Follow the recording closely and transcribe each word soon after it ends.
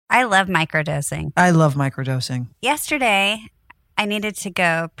I love microdosing. I love microdosing. Yesterday, I needed to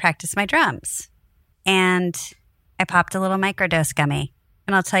go practice my drums. And I popped a little microdose gummy.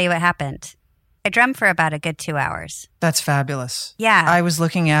 And I'll tell you what happened. I drummed for about a good 2 hours. That's fabulous. Yeah. I was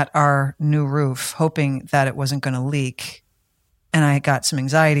looking at our new roof, hoping that it wasn't going to leak. And I got some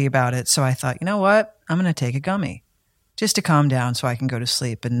anxiety about it. So I thought, you know what? I'm going to take a gummy just to calm down so I can go to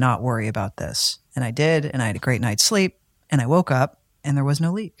sleep and not worry about this. And I did. And I had a great night's sleep. And I woke up and there was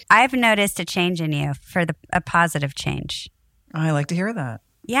no leak. I've noticed a change in you for a positive change. I like to hear that.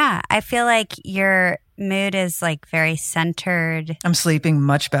 Yeah. I feel like your mood is like very centered. I'm sleeping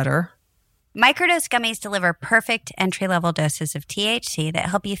much better. Microdose gummies deliver perfect entry-level doses of THC that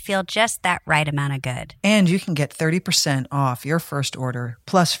help you feel just that right amount of good. And you can get 30% off your first order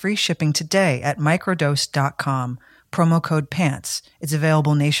plus free shipping today at microdose.com, promo code PANTS. It's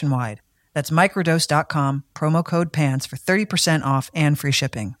available nationwide. That's microdose.com, promo code PANTS for 30% off and free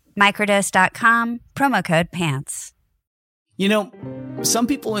shipping. Microdose.com, promo code PANTS. You know, some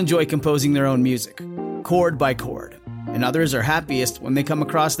people enjoy composing their own music, chord by chord, and others are happiest when they come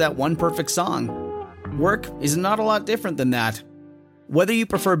across that one perfect song. Work is not a lot different than that. Whether you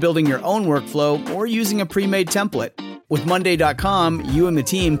prefer building your own workflow or using a pre-made template, with Monday.com, you and the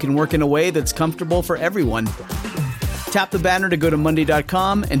team can work in a way that's comfortable for everyone. Tap the banner to go to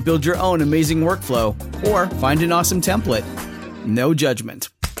Monday.com and build your own amazing workflow, or find an awesome template. No judgment.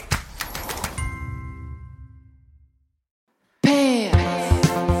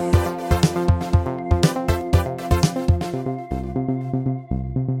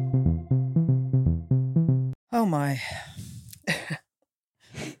 Oh my.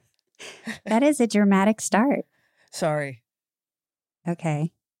 That is a dramatic start. Sorry.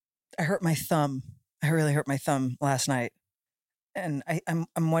 Okay. I hurt my thumb. I really hurt my thumb last night. And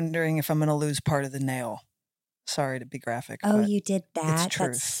I'm wondering if I'm going to lose part of the nail. Sorry to be graphic. Oh, but you did that? it's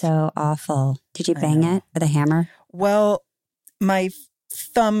truth. That's so awful. Did you I bang know. it with a hammer? Well, my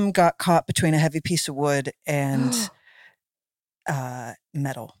thumb got caught between a heavy piece of wood and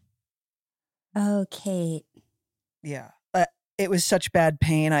metal. Oh, Kate. Yeah. It was such bad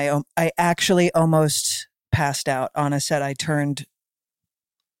pain. I actually almost passed out on a set. I turned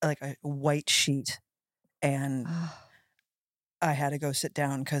like a white sheet and I had to go sit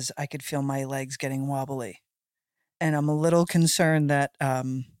down because I could feel my legs getting wobbly. And I'm a little concerned that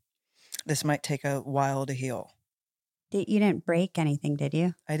this might take a while to heal. You didn't break anything, did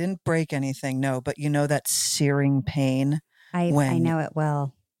you? I didn't break anything, no, but you know that searing pain? I know it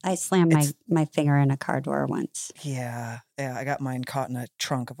well. I slammed my finger in a car door once. Yeah. I got mine caught in a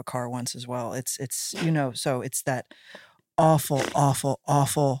trunk of a car once as well. It's so it's that awful,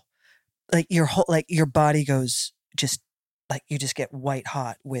 like your body goes just like you just get white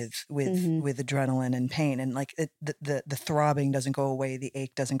hot with adrenaline and pain, and like the throbbing doesn't go away, the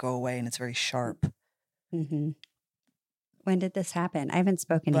ache doesn't go away, and it's very sharp. Mm-hmm. When did this happen? I haven't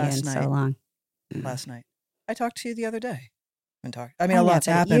spoken to you in so long. Last night. I talked to you the other day. I mean, a lot's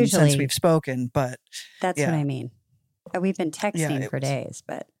happened since we've spoken, but that's what I mean. We've been texting for days,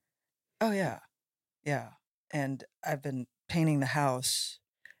 but oh yeah, and I've been painting the house,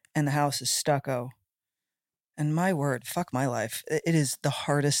 and the house is stucco. And my word, fuck my life. It is the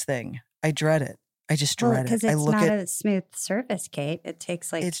hardest thing. I dread it. I just dread it. Because it's not a smooth surface, Kate. It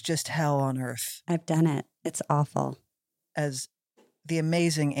takes it's just hell on earth. I've done it. It's awful. As the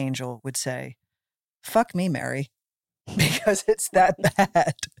amazing Angel would say, fuck me, Mary. Because it's that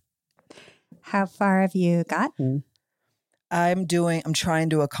bad. How far have you gotten? I'm trying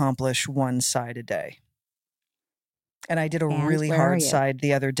to accomplish one side a day. And I did a really hard side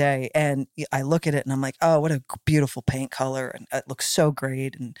the other day, and I look at it and I'm like, oh, what a beautiful paint color. And it looks so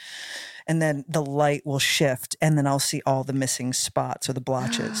great. And then the light will shift and then I'll see all the missing spots or the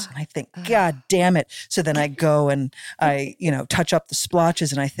blotches. And I think, God damn it. So then I go and I, touch up the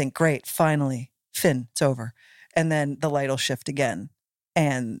splotches and I think, great, finally, Finn, it's over. And then the light will shift again.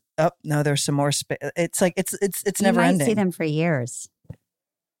 And no, there's some more space. It's like, it's never ending. You might see them for years.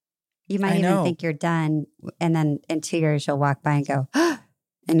 You might even think you're done. And then in 2 years, you'll walk by and go,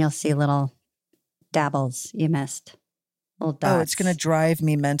 and you'll see little dabbles you missed. Little dots. Oh, it's going to drive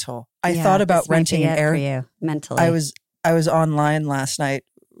me mental. I thought about renting an air. For you, mentally. I was online last night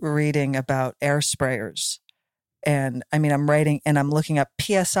reading about air sprayers. And I mean, I'm writing and I'm looking up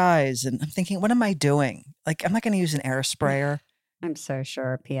PSIs and I'm thinking, what am I doing? Like, I'm not going to use an air sprayer. I'm so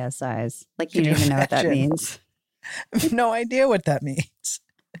sure PSIs. Like, you don't even know what that means. I have no idea what that means.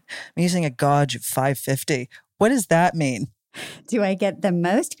 I'm using a gauge of 550. What does that mean? Do I get the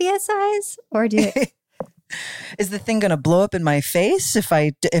most PSIs or do Is the thing going to blow up in my face if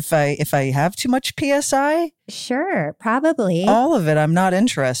I have too much PSI? Sure, probably. All of it I'm not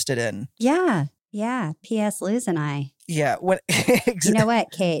interested in. Yeah. PS lose an eye. Yeah. You know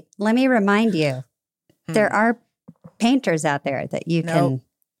what, Kate? Let me remind you. There are painters out there that you can.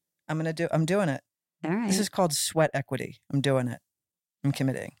 I'm doing it. All right. This is called sweat equity. I'm doing it. I'm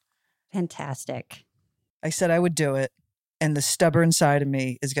committing. Fantastic. I said I would do it. And the stubborn side of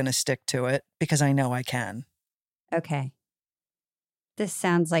me is going to stick to it because I know I can. Okay. This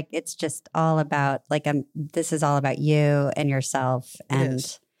sounds like it's just all about, this is all about you and yourself and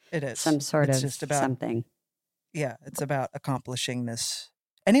it is. Some sort it's of just about, something. Yeah, it's about accomplishing this.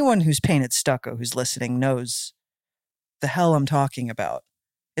 Anyone who's painted stucco who's listening knows the hell I'm talking about.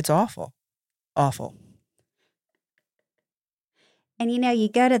 It's awful. Awful. And you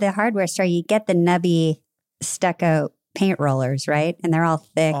go to the hardware store, you get the nubby stucco paint rollers, right? And they're all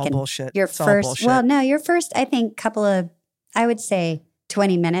thick. All and bullshit. Your first, your first, I think, couple of, I would say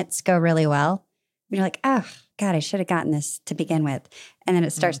 20 minutes go really well. And you're like, oh, God, I should have gotten this to begin with. And then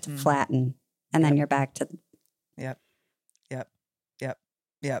it starts to flatten. And then you're back to. Yep.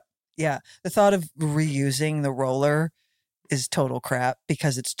 Yeah. The thought of reusing the roller is total crap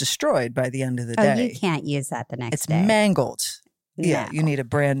because it's destroyed by the end of the day. Oh, you can't use that the next day. It's mangled. No. Yeah, you need a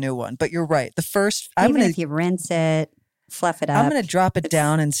brand new one. But you're right. The first, if you rinse it, fluff it up. I'm going to drop it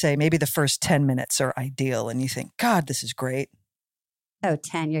down and say maybe the first 10 minutes are ideal. And you think, God, this is great. Oh,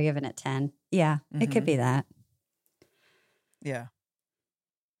 10. You're giving it 10. Yeah, it could be that. Yeah.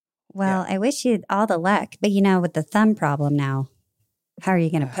 Well, I wish you all the luck. But with the thumb problem now, how are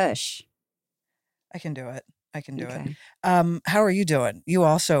you going to push? I can do it. It. How are you doing? You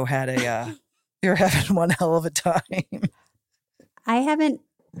also had you're having one hell of a time. I haven't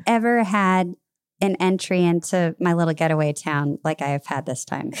ever had an entry into my little getaway town like I have had this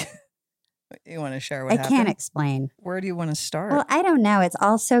time. You want to share what happened? I can't explain. Where do you want to start? Well, I don't know. It's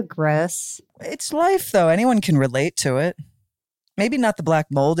all so gross. It's life, though. Anyone can relate to it. Maybe not the black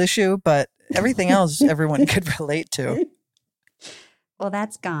mold issue, but everything else everyone could relate to. Well,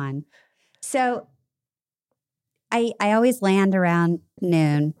 that's gone. So I always land around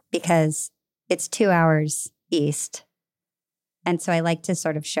noon because it's 2 hours east. And so I like to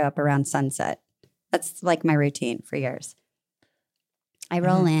sort of show up around sunset. That's like my routine for years. I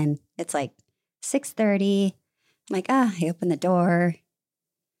roll in. It's like 6:30. I'm like, I open the door.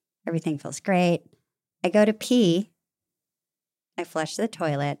 Everything feels great. I go to pee. I flush the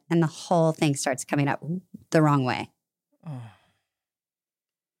toilet, and the whole thing starts coming up the wrong way. Oh.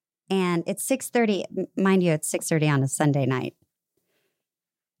 And it's 6:30. Mind you, it's 6:30 on a Sunday night.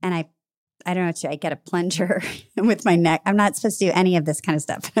 And I don't know, I get a plunger with my neck. I'm not supposed to do any of this kind of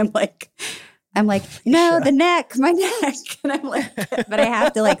stuff. I'm like, no, the neck, my neck. And I'm like, but I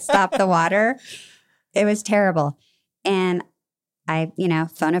have to stop the water. It was terrible. And I,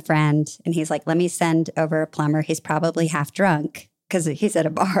 phone a friend and he's like, let me send over a plumber. He's probably half drunk because he's at a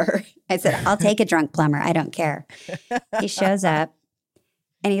bar. I said, I'll take a drunk plumber. I don't care. He shows up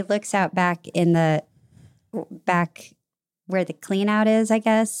and he looks out back where the clean out is, I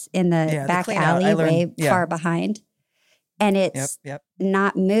guess, in the back alley, far behind. And it's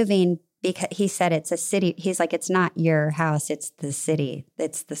not moving because he said it's a city. He's like, it's not your house, it's the city.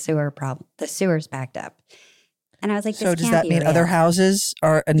 It's the sewer problem. The sewer's backed up. And I was like, so does that mean other houses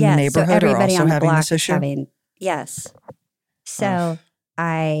are in the neighborhood are also having this issue? Yes. So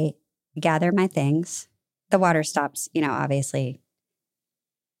I gather my things. The water stops, obviously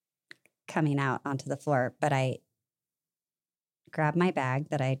coming out onto the floor, but I grabbed my bag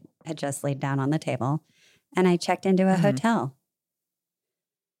that I had just laid down on the table, and I checked into a hotel.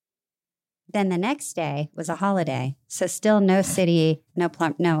 Then the next day was a holiday, so still no city, no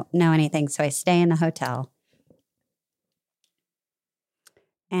plumb, no anything. So I stay in the hotel,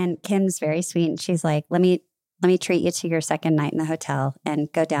 and Kim's very sweet, and she's like, "Let me treat you to your second night in the hotel,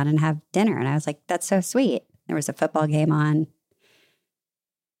 and go down and have dinner." And I was like, "That's so sweet." There was a football game on.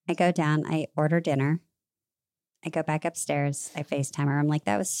 I go down, I order dinner. I go back upstairs. I FaceTime her. I'm like,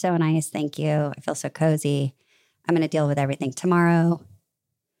 that was so nice. Thank you. I feel so cozy. I'm going to deal with everything tomorrow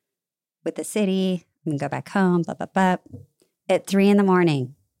with the city. I'm going to go back home, blah, blah, blah. At 3 a.m. I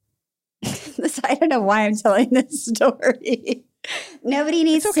don't know why I'm telling this story. Nobody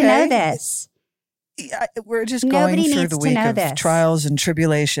needs to know this. We're just going through the week of trials and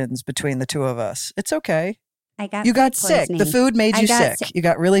tribulations between the two of us. It's okay. You got sick. The food made you sick. You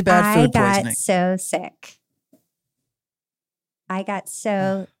got really bad food poisoning. I got so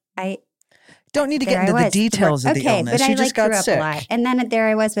sick. I don't need to get into the details of the illness. But you just got sick. A lot. And then there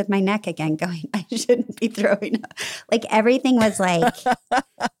I was with my neck again going, I shouldn't be throwing up. Everything was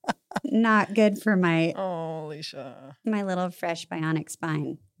not good for my Alicia, my little fresh bionic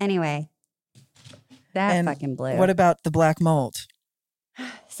spine. Anyway, that fucking blew. What about the black mold?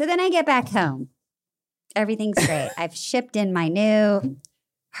 So then I get back home. Everything's great. I've shipped in my new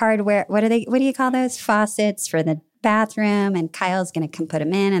hardware. What do you call those? Faucets for the bathroom. And Kyle's going to come put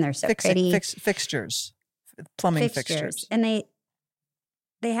them in, and they're so pretty. Fixtures, plumbing fixtures. And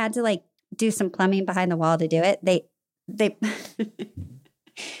they had to like do some plumbing behind the wall to do it. They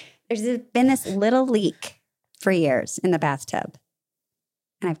there's been this little leak for years in the bathtub,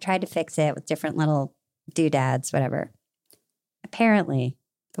 and I've tried to fix it with different little doodads, whatever. Apparently,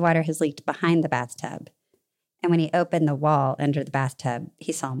 the water has leaked behind the bathtub. And when he opened the wall under the bathtub,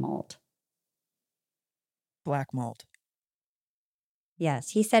 he saw mold. Black mold. Yes.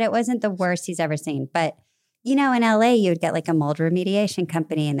 He said it wasn't the worst he's ever seen. But, in LA, you would get like a mold remediation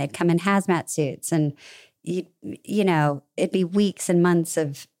company and they'd come in hazmat suits. And, it'd be weeks and months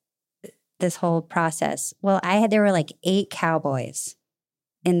of this whole process. Well, there were like 8 cowboys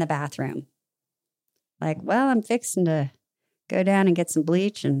in the bathroom. Like, well, I'm fixing to go down and get some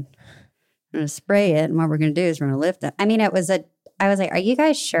bleach and I'm going to spray it. And what we're going to do is we're going to lift it. I mean, I was like, are you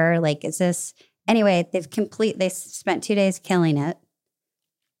guys sure? Like, is this, anyway, they spent 2 days killing it.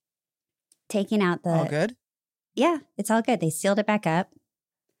 Taking out all good? Yeah, it's all good. They sealed it back up.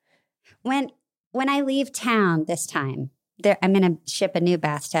 When I leave town this time, I'm going to ship a new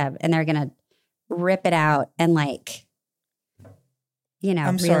bathtub and they're going to rip it out and like,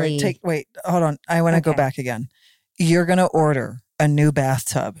 I'm really sorry. Wait, hold on. I want to go back again. You're going to order a new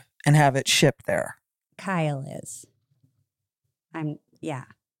bathtub and have it shipped there. Kyle is.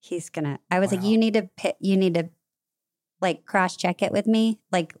 He's going to, I was like, you need to like cross check it with me.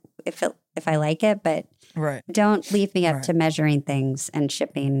 Like if I like it, but don't leave me up to measuring things and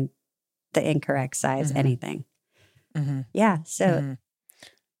shipping the incorrect size, anything. Mm-hmm. Yeah. So,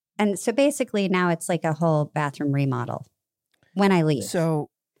 and so basically now it's like a whole bathroom remodel when I leave. So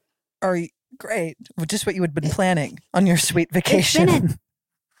are you, great. Just what you had been planning on your sweet vacation.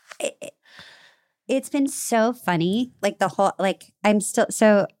 It's been so funny. Like the whole, like I'm still,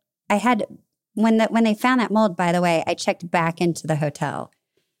 so I had, when they found that mold, by the way, I checked back into the hotel.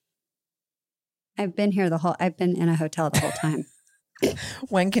 I've been in a hotel the whole time.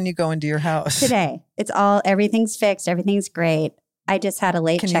 When can you go into your house? Today. Everything's fixed. Everything's great. I just had a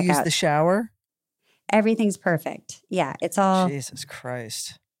late checkout. Can you use the shower? Everything's perfect. Yeah, it's all. Jesus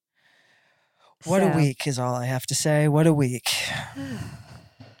Christ. What a week is all I have to say. What a week.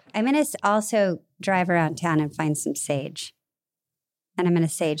 I'm going to also drive around town and find some sage. And I'm going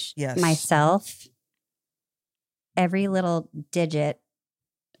to sage myself, every little digit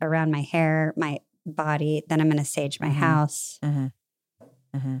around my hair, my body. Then I'm going to sage my house. Mm-hmm.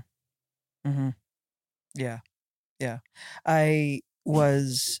 Mm-hmm. Mm-hmm. Yeah. Yeah.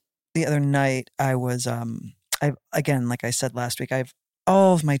 The other night, again, like I said last week, I've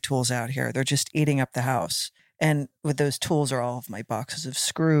all of my tools out here. They're just eating up the house. And with those tools are all of my boxes of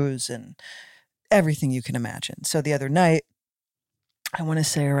screws and everything you can imagine. So the other night, I want to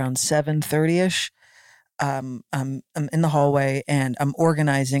say around 7:30ish, I'm in the hallway and I'm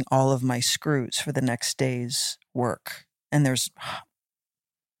organizing all of my screws for the next day's work. And there's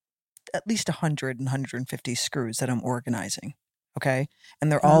at least 100 and 150 screws that I'm organizing. Okay.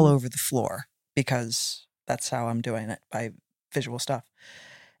 And they're all over the floor because that's how I'm doing it, by visual stuff.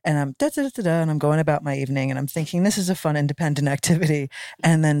 And I'm and I'm going about my evening and I'm thinking this is a fun independent activity.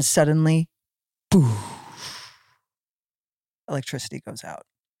 And then suddenly, boo, electricity goes out.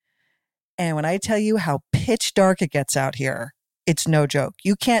 And when I tell you how pitch dark it gets out here, it's no joke.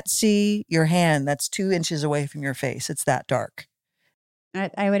 You can't see your hand that's 2 inches away from your face. It's that dark.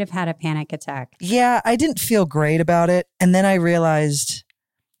 I would have had a panic attack. Yeah, I didn't feel great about it. And then I realized,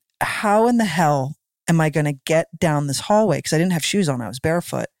 how in the hell am I going to get down this hallway? Because I didn't have shoes on. I was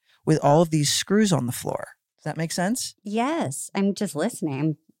barefoot with all of these screws on the floor. Does that make sense? Yes. I'm just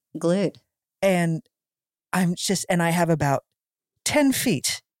listening. I'm glued. And I have about 10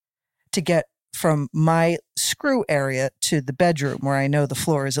 feet to get from my screw area to the bedroom where I know the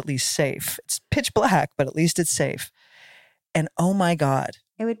floor is at least safe. It's pitch black, but at least it's safe. And oh my God.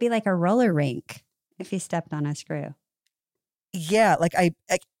 It would be like a roller rink if you stepped on a screw. Yeah. Like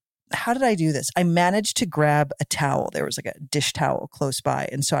how did I do this? I managed to grab a towel. There was like a dish towel close by.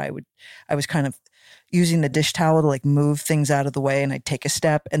 And so I was kind of using the dish towel to like move things out of the way, and I'd take a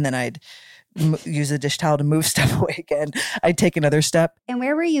step and then I'd use the dish towel to move stuff away again. I'd take another step. And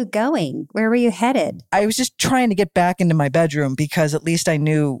where were you going? Where were you headed? I was just trying to get back into my bedroom because at least I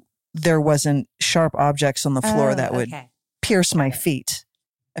knew there wasn't sharp objects on the floor that would pierce my feet.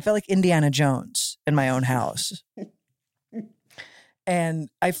 I felt like Indiana Jones in my own house. And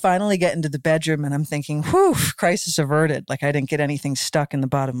I finally get into the bedroom and I'm thinking, whew, crisis averted. Like I didn't get anything stuck in the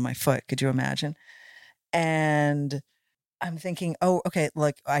bottom of my foot. Could you imagine? And I'm thinking, oh, okay,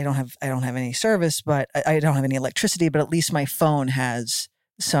 like I don't have any service, but I don't have any electricity, but at least my phone has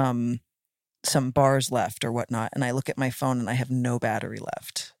some bars left or whatnot. And I look at my phone and I have no battery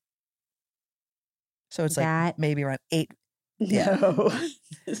left. So it's like maybe around 8. Yeah. No.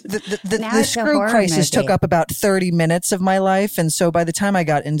 The screw crisis took up about 30 minutes of my life. And so by the time I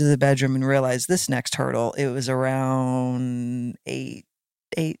got into the bedroom and realized this next hurdle, it was around 8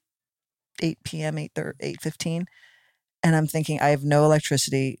 p.m., 8:15. And I'm thinking, I have no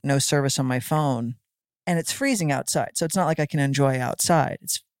electricity, no service on my phone, and it's freezing outside. So it's not like I can enjoy outside.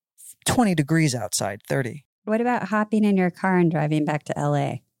 It's 20 degrees outside, 30. What about hopping in your car and driving back to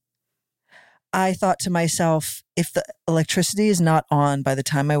LA? I thought to myself, if the electricity is not on by the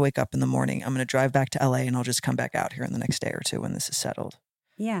time I wake up in the morning, I'm going to drive back to LA and I'll just come back out here in the next day or two when this is settled.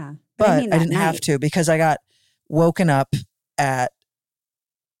 Yeah. But I didn't have to because I got woken up at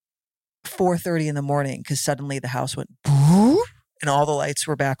 4:30 in the morning because suddenly the house went and all the lights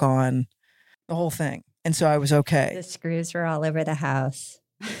were back on, the whole thing. And so I was okay. The screws were all over the house.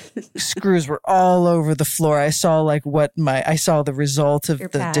 Screws were all over the floor. I saw I saw the result of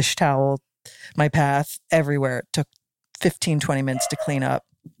the dish towel, my path everywhere. It took 15, 20 minutes to clean up.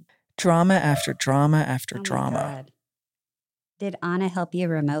 Drama after drama after drama. God. Did Anna help you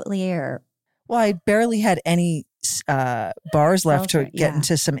remotely or? Well, I barely had any bars left to get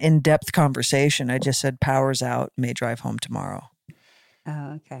into some in-depth conversation. I just said, power's out, may drive home tomorrow.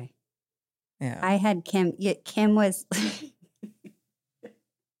 Oh, okay. Yeah. I had Kim. Kim was,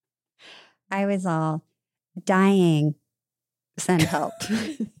 I was all dying. Send help.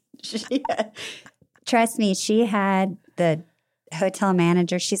 Trust me, she had the hotel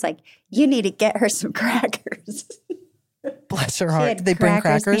manager. She's like, you need to get her some crackers. Bless her heart. Did they bring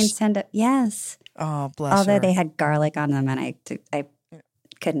crackers? Yes. Oh, bless her. Although they had garlic on them and I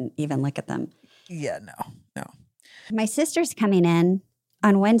couldn't even look at them. Yeah, no. My sister's coming in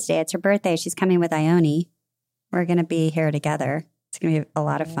on Wednesday. It's her birthday. She's coming with Ione. We're going to be here together. It's going to be a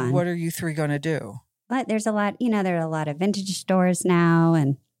lot of fun. What are you three going to do? But there's a lot, there are a lot of vintage stores now.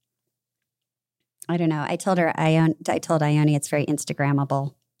 And I don't know. I told Ione it's very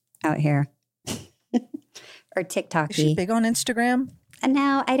Instagrammable out here. Or TikTok-y. Is she big on Instagram?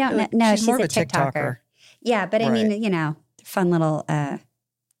 No, I don't know. No, she's more of a a TikToker. Yeah, but I mean, fun little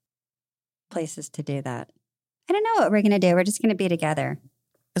places to do that. I don't know what we're going to do. We're just going to be together.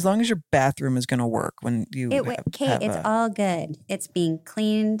 As long as your bathroom is going to work when you Kate, it's all good. It's being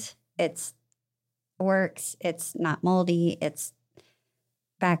cleaned. It's works. It's not moldy. It's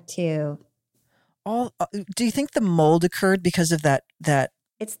back to all. Do you think the mold occurred because of that?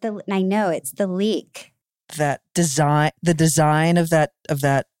 I know it's the leak. That design, the design of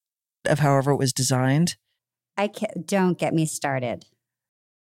however it was designed. Don't get me started.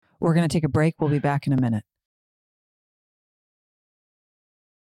 We're going to take a break. We'll be back in a minute.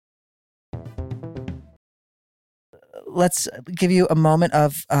 Let's give you a moment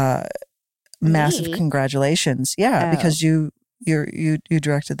of massive congratulations. Yeah, because you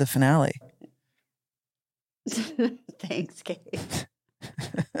directed the finale. Thanks, Kate.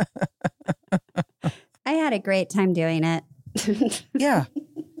 I had a great time doing it. Yeah,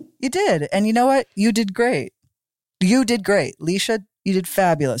 you did. And you know what? You did great. You did great. Leisha, you did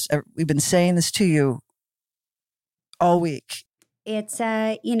fabulous. We've been saying this to you all week. It's,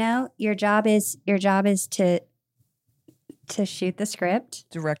 your job is to shoot the script.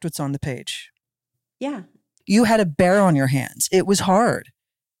 Direct what's on the page. Yeah. You had a bear on your hands. It was hard.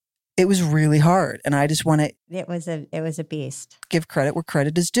 It was really hard. And I just want to... It was a beast. Give credit where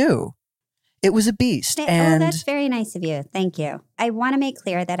credit is due. It was a beast. And that's very nice of you. Thank you. I want to make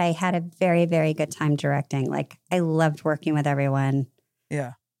clear that I had a very, very good time directing. Like, I loved working with everyone.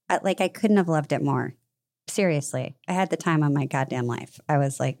 Yeah. I couldn't have loved it more. Seriously. I had the time of my goddamn life. I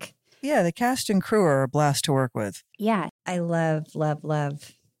was like... Yeah, the cast and crew are a blast to work with. Yeah. I love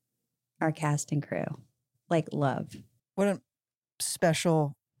our cast and crew. Like, love. What a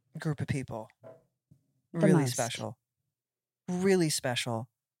special group of people. Really special. Really special.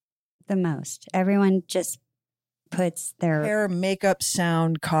 The most. Everyone just puts their hair, makeup,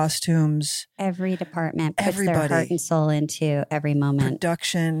 sound, costumes. Every department puts their heart and soul into every moment.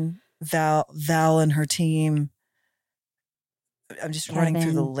 Production, Val and her team. I'm just running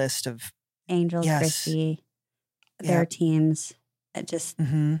through the list of Angel, Christy, their teams. Just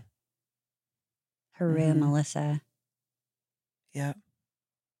Haru, Melissa. Yep.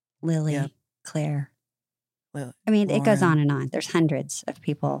 Lily, Claire. Lily, I mean, Lauren. It goes on and on. There's hundreds of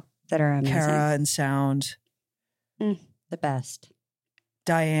people that are amazing. Kara and sound. The best.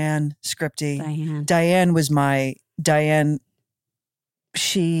 Diane, scripty. Diane was my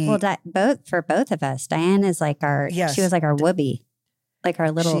She both of us. Diane is like our. Yes, she was like our whoopee, like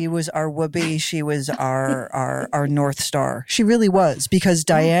our little. She was our whoopee. She was our North Star. She really was, because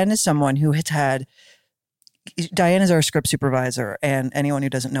Diane is someone who has had. Diane is our script supervisor, and anyone who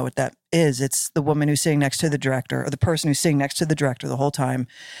doesn't know what that is, it's the woman who's sitting next to the director, or the person who's sitting next to the director the whole time,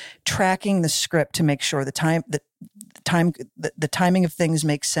 tracking the script to make sure the timing of things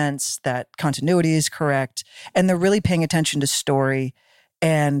makes sense, that continuity is correct, and they're really paying attention to story.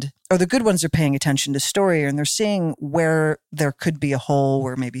 Or the good ones are paying attention to story, and they're seeing where there could be a hole,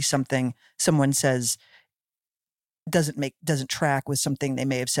 where maybe someone says doesn't track with something they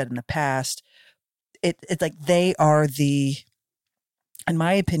may have said in the past. It's like they are in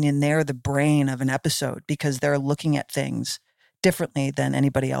my opinion, they're the brain of an episode, because they're looking at things differently than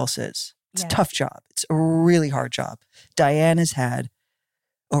anybody else is. It's a tough job. It's a really hard job. Diane has had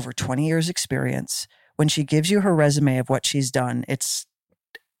over 20 years experience. When she gives you her resume of what she's done, it's,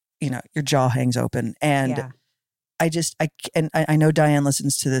 your jaw hangs open. And I know Diane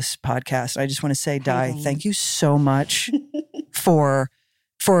listens to this podcast. I just want to say, Di, thank you so much for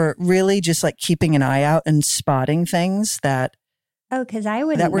really just like keeping an eye out and spotting things that. Oh, because I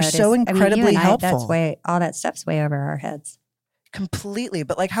wouldn't that were notice. so incredibly helpful. All that stuff's way over our heads. Completely,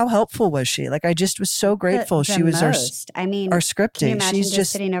 but like, how helpful was she? Like, I just was so grateful. She was our scripting. Can you imagine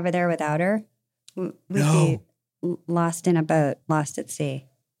just sitting over there without her? We'd be lost in a boat, lost at sea.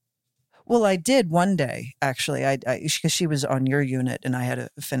 Well, I did one day, actually, because she was on your unit and I had to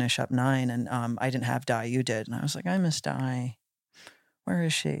finish up 9, and I didn't have Di, you did. And I was like, I miss Di. Where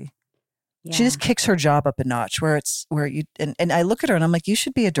is she? Yeah. She just kicks her job up a notch, and I look at her and I'm like, you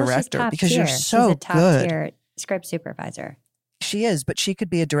should be a director, because you're so She's a top tier script supervisor. She is, but she could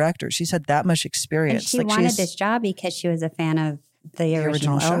be a director. She's had that much experience. And she wanted this job because she was a fan of the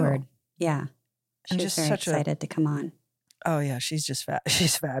original L-Word. Yeah. She was very excited to come on. Oh, yeah. She's just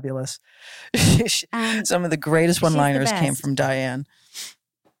she's fabulous. Some of the greatest one-liners came from Diane.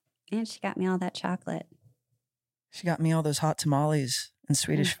 And she got me all that chocolate. She got me all those hot tamales and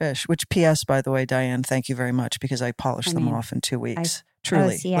Swedish fish, which, P.S., by the way, Diane, thank you very much, because I polished them off in 2 weeks.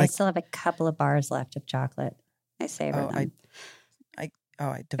 Truly. I still have a couple of bars left of chocolate. I savor them.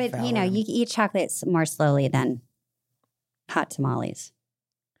 I devour But, you eat chocolate more slowly than hot tamales,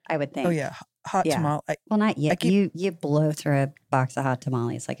 I would think. Oh, yeah. Hot tamale. Well, not yet. You blow through a box of hot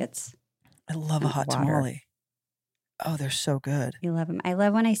tamales like it's I love a hot tamale. Oh, they're so good. You love them. I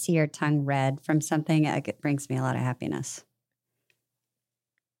love when I see your tongue red from something. It brings me a lot of happiness.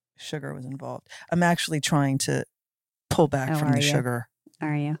 Sugar was involved. I'm actually trying to pull back from the sugar.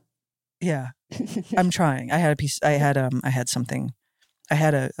 Are you? Yeah, I'm trying. I had a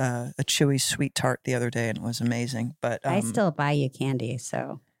chewy sweet tart the other day, and it was amazing. But I still buy you candy,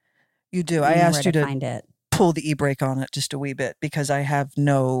 so you do. I asked you to find it. Pull the e-brake on it just a wee bit, because I have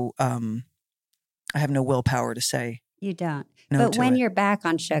no willpower to say you don't. No, but when you're back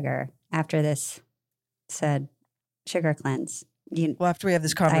on sugar after this said sugar cleanse, after we have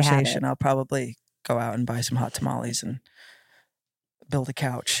this conversation, I'll probably go out and buy some hot tamales and build a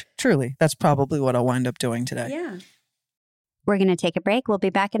couch. Truly, that's probably what I'll wind up doing today. Yeah. We're going to take a break. We'll be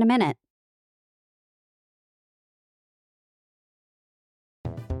back in a minute.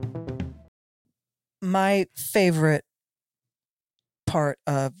 My favorite part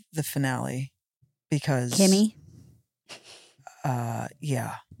of the finale, because Kimmy?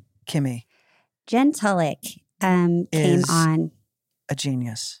 Yeah, Kimmy. Jen Tulloch came on. A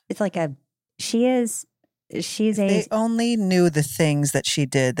genius. It's like she's They only knew the things that she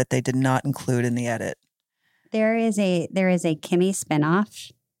did that they did not include in the edit. There is a Kimmy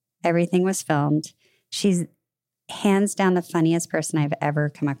spinoff. Everything was filmed. She's hands down the funniest person I've ever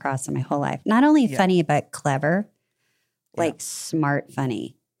come across in my whole life. Not only funny, but clever, like smart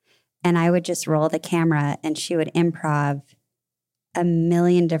funny. And I would just roll the camera and she would improv a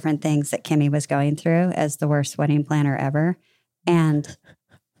million different things that Kimmy was going through as the worst wedding planner ever. And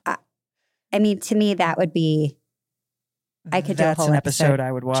I mean, to me, that would be, I could do a whole episode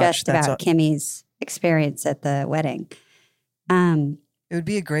I would watch just about Kimmy's experience at the wedding. It would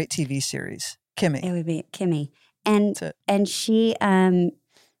be a great TV series. Kimmy. It would be Kimmy. And she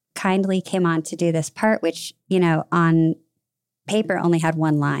kindly came on to do this part, which, on paper only had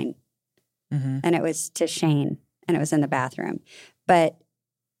one line. Mm-hmm. And it was to Shane, and it was in the bathroom. But,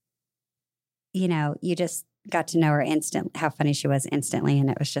 you just got to know her how funny she was instantly. And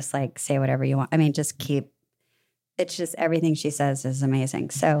it was just like, say whatever you want. I mean, it's just everything she says is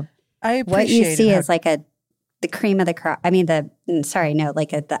amazing. So what you see is like the cream of the crop. I mean, the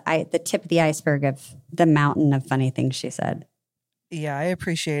tip of the iceberg of the mountain of funny things she said. Yeah, I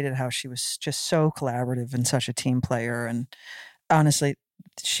appreciated how she was just so collaborative and such a team player. And honestly,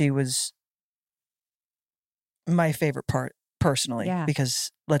 she was my favorite part personally,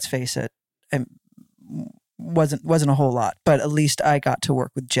 because let's face it, wasn't a whole lot, but at least I got to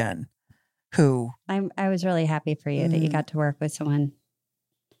work with Jen, who I was really happy for you that you got to work with someone.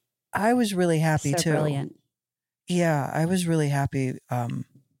 I was really happy too. Brilliant. Yeah, I was really happy to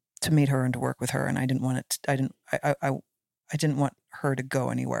meet her and to work with her, and I didn't want it. I didn't want her to go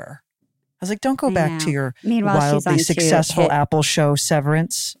anywhere. I was like, don't go back to your wildly successful Apple show,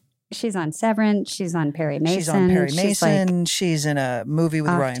 Severance. She's on Severance. She's on Perry Mason. She's on Perry Mason. She's in a movie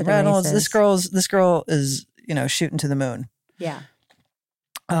with Ryan Reynolds. This girl is, shooting to the moon. Yeah.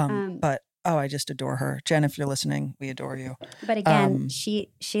 But I just adore her. Jen, if you're listening, we adore you. But again, she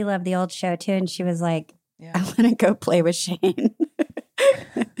loved the old show too, and she was like, I want to go play with Shane.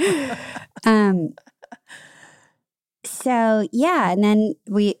 So yeah, and then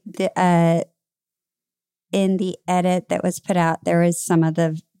in the edit that was put out, there was some of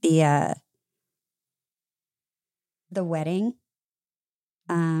the wedding.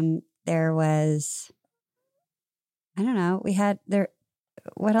 There was, I don't know, we had there.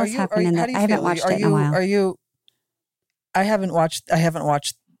 What else happened in that? I haven't watched it in a while. I haven't watched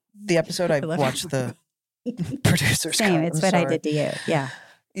the episode. I watched the producer's cut. Same. It's what I did to you. Yeah.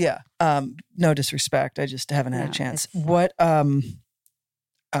 Yeah. No disrespect. I just haven't had a chance. What? I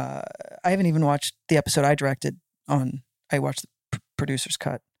haven't even watched the episode I directed on. I watched the producer's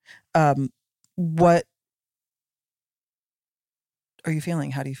cut. What are you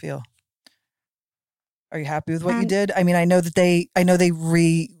feeling? How do you feel? Are you happy with what you did? I mean, I know they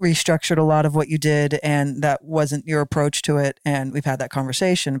restructured a lot of what you did, and that wasn't your approach to it. And we've had that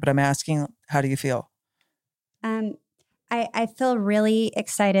conversation, but I'm asking, how do you feel? I feel really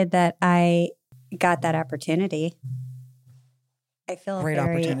excited that I got that opportunity. I feel great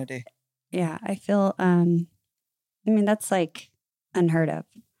opportunity. Yeah, I feel. I mean, that's like unheard of.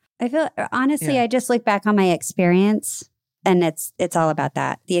 I feel honestly, I just look back on my experience, and it's all about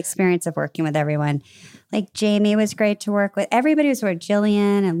that. The experience of working with everyone. Like Jamie was great to work with. Everybody was with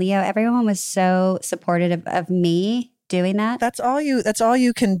Jillian and Leo. Everyone was so supportive of me doing that. That's all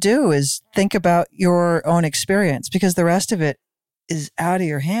you can do is think about your own experience, because the rest of it is out of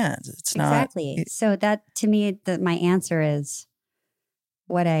your hands. It's exactly. So that to me, my answer is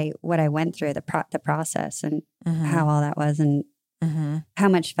what I went through, the process, and how all that was, and how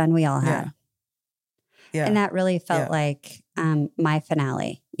much fun we all had. Yeah. And that really felt like my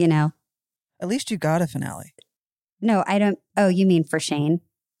finale, At least you got a finale. No, I don't. Oh, you mean for Shane?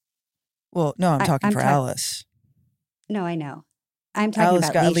 Well, no, I'm talking for Alice. No, I know. I'm talking Alice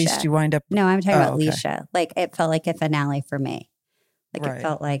about Leisha. At least you wind up. No, I'm talking about Leisha. Like it felt like a finale for me. Like it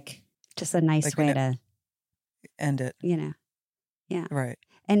felt like just a nice way to end it. Yeah. Right.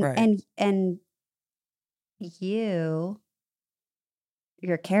 And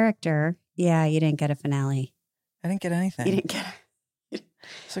your character, you didn't get a finale. I didn't get anything. You didn't get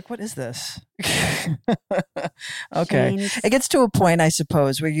It's like, what is this? Okay. It gets to a point, I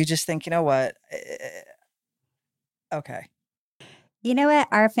suppose, where you just think, you know what? Okay. You know what?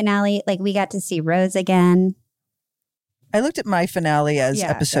 Our finale, like we got to see Rose again. I looked at my finale as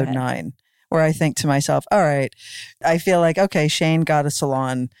episode 9, where I think to myself, all right, I feel like, okay, Shane got a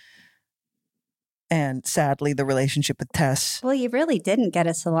salon. And sadly, the relationship with Tess. Well, you really didn't get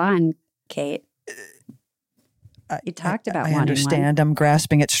a salon, Kate. You talked about I understand. I'm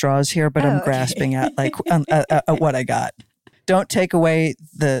grasping at straws here, but I'm grasping at what I got. Don't take away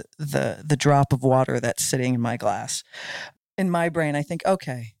the drop of water that's sitting in my glass. In my brain, I think,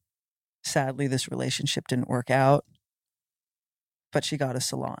 okay, sadly, this relationship didn't work out, but she got a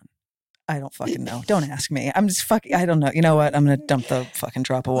salon. I don't fucking know. Don't ask me. I'm just I don't know. You know what? I'm going to dump the fucking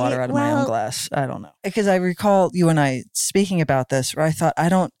drop of water out of my own glass. I don't know. Because I recall you and I speaking about this, where I thought, I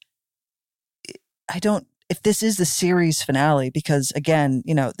don't, if this is the series finale, because again,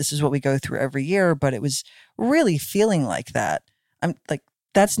 this is what we go through every year, but it was really feeling like that. I'm like,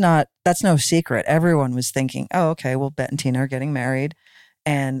 that's no secret. Everyone was thinking, oh, okay, well, Bette and Tina are getting married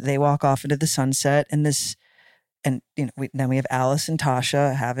and they walk off into the sunset, and then we have Alice and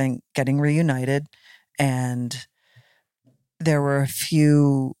Tasha getting reunited, and there were a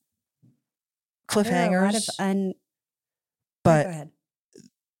few cliffhangers. But go ahead.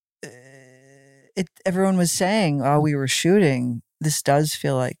 Everyone was saying while we were shooting, this does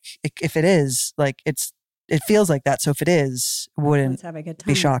feel like, if it is, like it feels like that. So if it is, wouldn't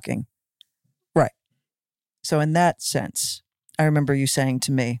be shocking. Right. So in that sense, I remember you saying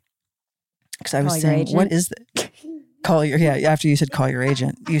to me, because I was saying, what is that? After you said call your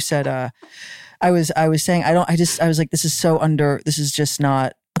agent, you said, I was saying, I was like, this is just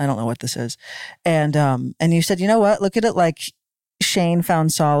not, I don't know what this is. And you said, you know what? Look at it like Shane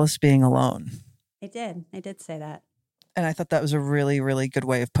found solace being alone. I did say that. And I thought that was a really, really good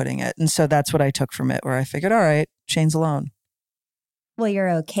way of putting it. And so that's what I took from it, where I figured, all right, Shane's alone. Well, you're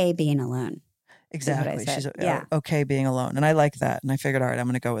okay being alone. Exactly. She's okay being alone. And I like that. And I figured, all right, I'm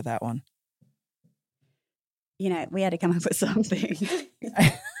going to go with that one. You know, we had to come up with something.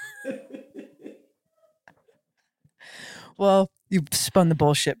 Well, you spun the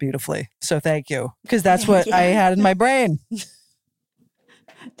bullshit beautifully. So thank you. Because that's what I had in my brain.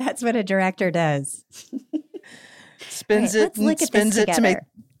 That's what a director does. Spins it to make.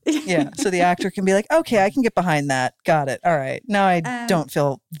 Yeah. So the actor can be like, okay, I can get behind that. Got it. All right. Now I don't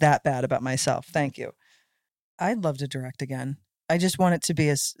feel that bad about myself. Thank you. I'd love to direct again. I just want it to be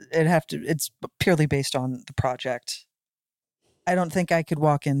it's purely based on the project. I don't think I could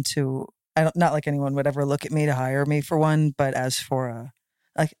walk into, not like anyone would ever look at me to hire me for one, but as for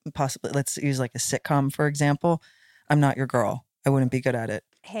like possibly, let's use like a sitcom, for example, I'm not your girl. I wouldn't be good at it.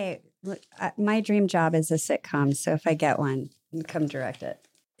 Hey, look, my dream job is a sitcom. So if I get one, come direct it.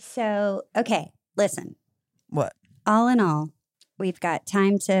 So, okay, listen. What? All in all, we've got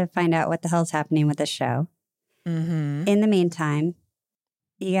time to find out what the hell's happening with the show. Mm-hmm. In the meantime,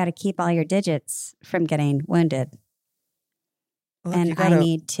 you got to keep all your digits from getting wounded. Look, and I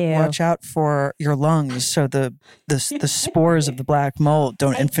need to watch out for your lungs so the spores of the black mold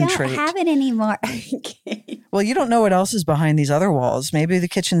don't infiltrate. I don't have it anymore. Well, you don't know what else is behind these other walls. Maybe the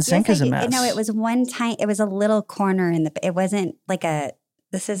kitchen sink is a mess. No, it was it was a little corner it wasn't like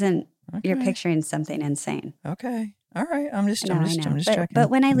this isn't, okay. You're picturing something insane. Okay. All right. I'm just checking. But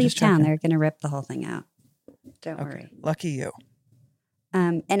when I leave town, they're going to rip the whole thing out. Don't worry. Lucky you.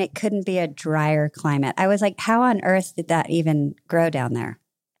 And it couldn't be a drier climate. I was like, how on earth did that even grow down there?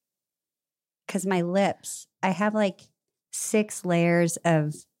 Because my lips, I have like 6 layers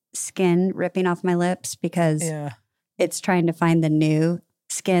of skin ripping off my lips because it's trying to find the new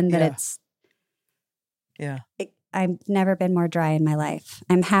skin that it's. Yeah. I've never been more dry in my life.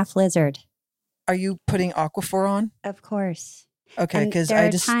 I'm half lizard. Are you putting Aquaphor on? Of course. Okay, because there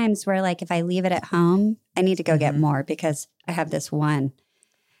are times where, like, if I leave it at home, I need to go get more because I have this one.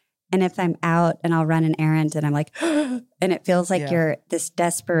 And if I'm out and I'll run an errand and I'm like, and it feels like you're this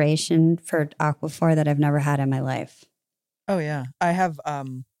desperation for Aquaphor that I've never had in my life. Oh yeah, I have a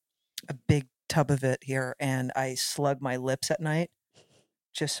big tub of it here, and I slug my lips at night,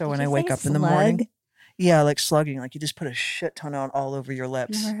 just so when I wake up in the morning. Yeah, like slugging, like you just put a shit ton on all over your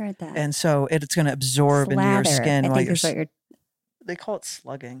lips. Never heard that. And so it's going to absorb into your skin while you're. They call it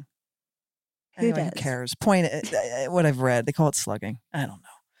slugging. Who cares? What I've read, they call it slugging. I don't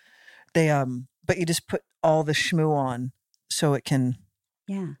know. They but you just put all the schmoo on so it can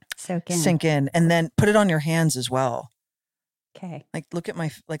sink in, and then put it on your hands as well. Okay. Like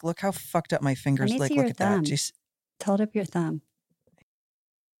look how fucked up my fingers. Like look at that. Just hold up your thumb.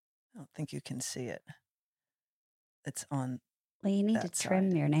 I don't think you can see it. It's on. Well, you need to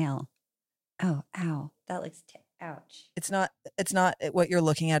trim your nail. Oh, ow! That looks ouch. It's not. What you're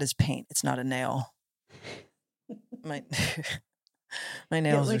looking at is paint. It's not a nail. My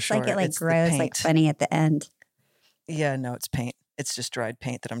nails are short. It looks like it grows like funny at the end. Yeah, no, it's paint. It's just dried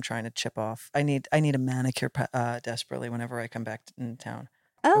paint that I'm trying to chip off. I need a manicure desperately whenever I come back in town.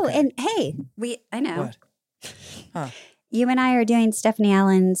 Oh, okay. And hey, I know. What? Huh. You and I are doing Stephanie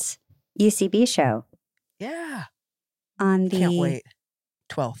Allen's UCB show. Yeah. On the Can't wait.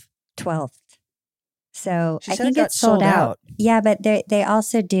 12th. So she I said think it got it's sold out. out. Yeah, but they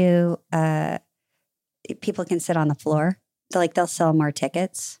also do. People can sit on the floor. They'll sell more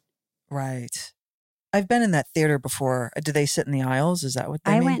tickets. Right. I've been in that theater before. Do they sit in the aisles? Is that what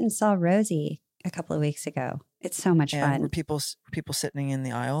they mean? I went and saw Rosie a couple of weeks ago. It's so much fun. Were people sitting in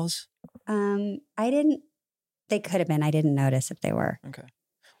the aisles? I didn't. They could have been. I didn't notice if they were. Okay.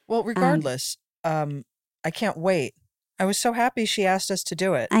 Well, regardless, I can't wait. I was so happy she asked us to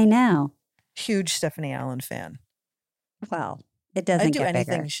do it. I know. Huge Stephanie Allen fan. Well, it doesn't get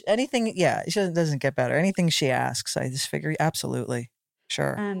anything, bigger. Anything, yeah, it doesn't get better. Anything she asks, I just figure, absolutely.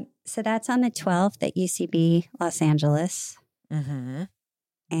 Sure. So that's on the 12th at UCB Los Angeles. Mm-hmm.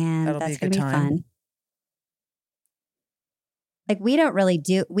 And that's going to be fun. Like, we don't really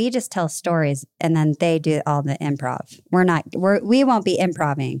we just tell stories and then they do all the improv. We won't be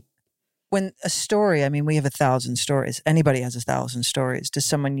improvising. When a story, I mean, we have 1,000 stories. Anybody has 1,000 stories. Does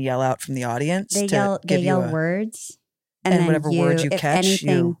someone yell out from the audience? They yell words. And then whatever words you catch,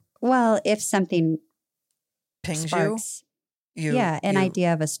 well, if something pings sparks, an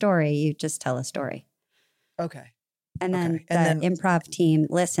idea of a story, you just tell a story. Okay. And then the improv team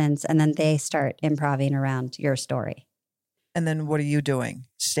listens, and then they start improvising around your story. And then what are you doing?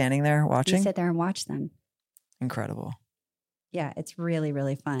 Standing there watching? You sit there and watch them. Incredible. Yeah, it's really,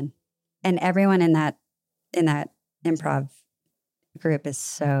 really fun. And everyone in that improv group is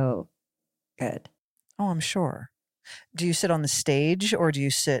so good. Oh, I'm sure. Do you sit on the stage or do you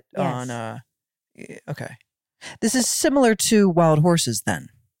sit on okay. This is similar to Wild Horses then.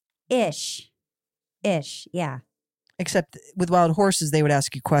 Ish, yeah. Except with Wild Horses, they would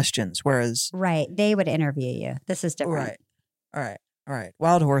ask you questions, whereas... Right, they would interview you. This is different. Right. All right.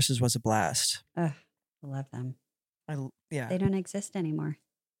 Wild Horses was a blast. Ugh, I love them. Yeah. They don't exist anymore.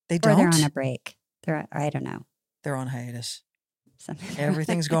 They don't? Or they're on a break. I don't know. They're on hiatus.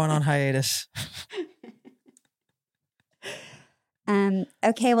 Everything's going on hiatus.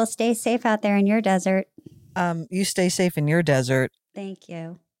 Okay, well, stay safe out there in your desert. You stay safe in your desert. Thank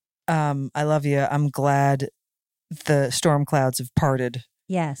you. I love you. I'm glad the storm clouds have parted.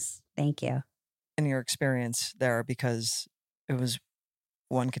 Yes, thank you. In your experience there, because it was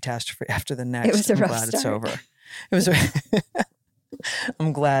one catastrophe after the next. It was a rough glad start. It's over. It was.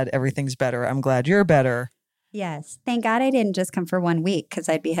 I'm glad everything's better. I'm glad you're better. Yes. Thank God I didn't just come for 1 week because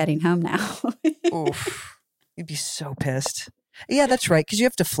I'd be heading home now. Oof. You'd be so pissed. Yeah, that's right. Because you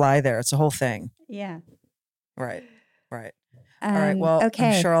have to fly there. It's a whole thing. Yeah. Right. All right. Well,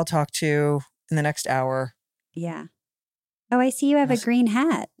 okay. I'm sure I'll talk to you in the next hour. Yeah. Oh, I see you have a green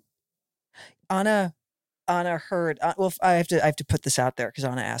hat. Anna heard. Well, I have to put this out there because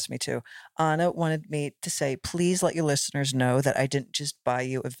Anna asked me to. Anna wanted me to say, please let your listeners know that I didn't just buy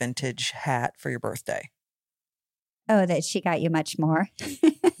you a vintage hat for your birthday. Oh, that she got you much more.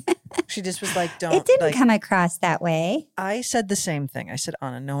 She just was like, don't. It didn't come across that way. I said the same thing. I said,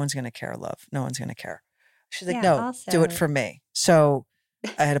 Anna, no one's going to care, love. No one's going to care. She's like, do it for me. So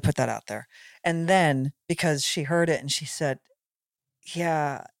I had to put that out there. And then because she heard it and she said,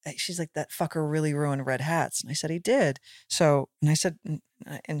 yeah, she's like, that fucker really ruined red hats. And I said, he did. So, and I said,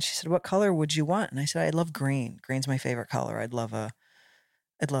 and she said, what color would you want? And I said, I love green. Green's my favorite color. I'd love a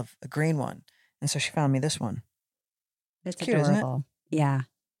green one. And so she found me this one. It's cute, adorable. Isn't it? Yeah.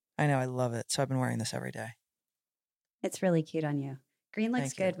 I know. I love it. So I've been wearing this every day. It's really cute on you. Green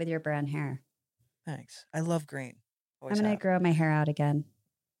looks good with your brown hair. Thanks. I love green. I'm going to grow my hair out again.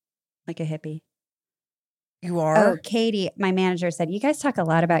 Like a hippie. You are? Oh, Katie, my manager said, you guys talk a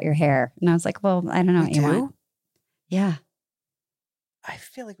lot about your hair. And I was like, well, I don't know what you want. Yeah. I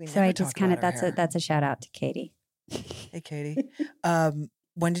feel like we never So I just kind of, hair. that's a shout out to Katie. Hey, Katie.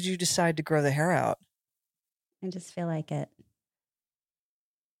 When did you decide to grow the hair out? I just feel like it.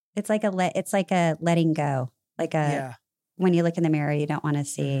 It's like a letting go. When you look in the mirror, you don't want to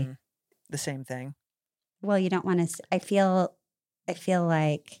see the same thing. Well, you don't want to. I feel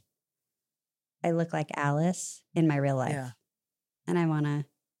like I look like Alice in my real life. Yeah. And I want to.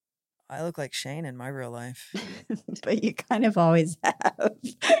 I look like Shane in my real life. But you kind of always have.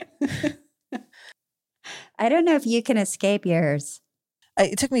 I don't know if you can escape yours.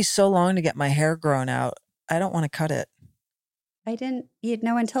 It took me so long to get my hair grown out. I don't want to cut it.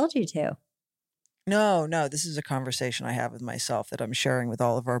 No one told you to. No. This is a conversation I have with myself that I'm sharing with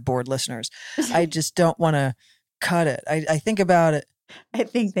all of our board listeners. I just don't want to cut it. I think about it. I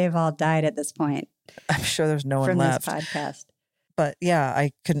think they've all died at this point. I'm sure there's no one left. From this podcast. But yeah,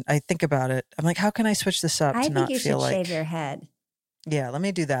 I think about it. I'm like, how can I switch this up to not feel like... I think you should shave your head. Yeah, let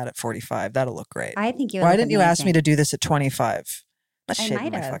me do that at 45. That'll look great. I think you Why didn't you ask me to do this at 25? Not I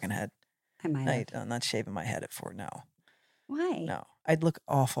shaving my fucking head. I might have. I'm not shaving my head at 4. No. Why? No. I'd look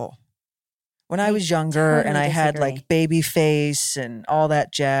awful. When I was younger and I had like baby face and all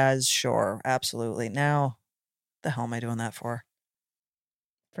that jazz, sure, absolutely. Now, the hell am I doing that for?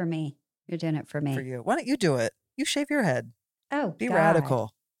 For me. You're doing it for me. For you. Why don't you do it? You shave your head. Oh, Be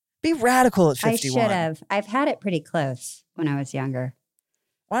radical. Be radical at 51. I should have. I've had it pretty close when I was younger.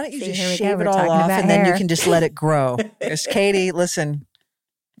 Why don't you just shave it all off and then you can just let it grow? Because Katie, listen,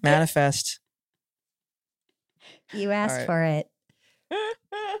 manifest. You asked for it.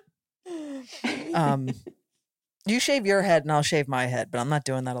 You shave your head and I'll shave my head, but I'm not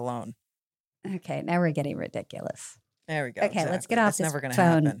doing that alone. Okay, now we're getting ridiculous. There we go. Okay, exactly. Let's get off this never gonna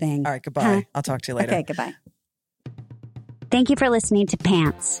phone happen. thing. All right, goodbye. I'll talk to you later. Okay, goodbye. Thank you for listening to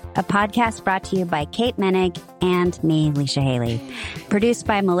Pants, a podcast brought to you by Kate Menig and me, Leisha Haley. Produced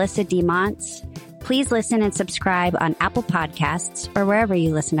by Melissa D. Montz. Please listen and subscribe on Apple Podcasts or wherever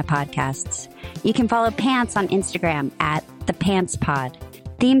you listen to podcasts. You can follow Pants on Instagram at @ThePantsPod.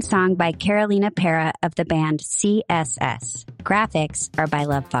 Theme song by Carolina Pera of the band CSS. Graphics are by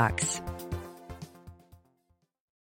Love Fox.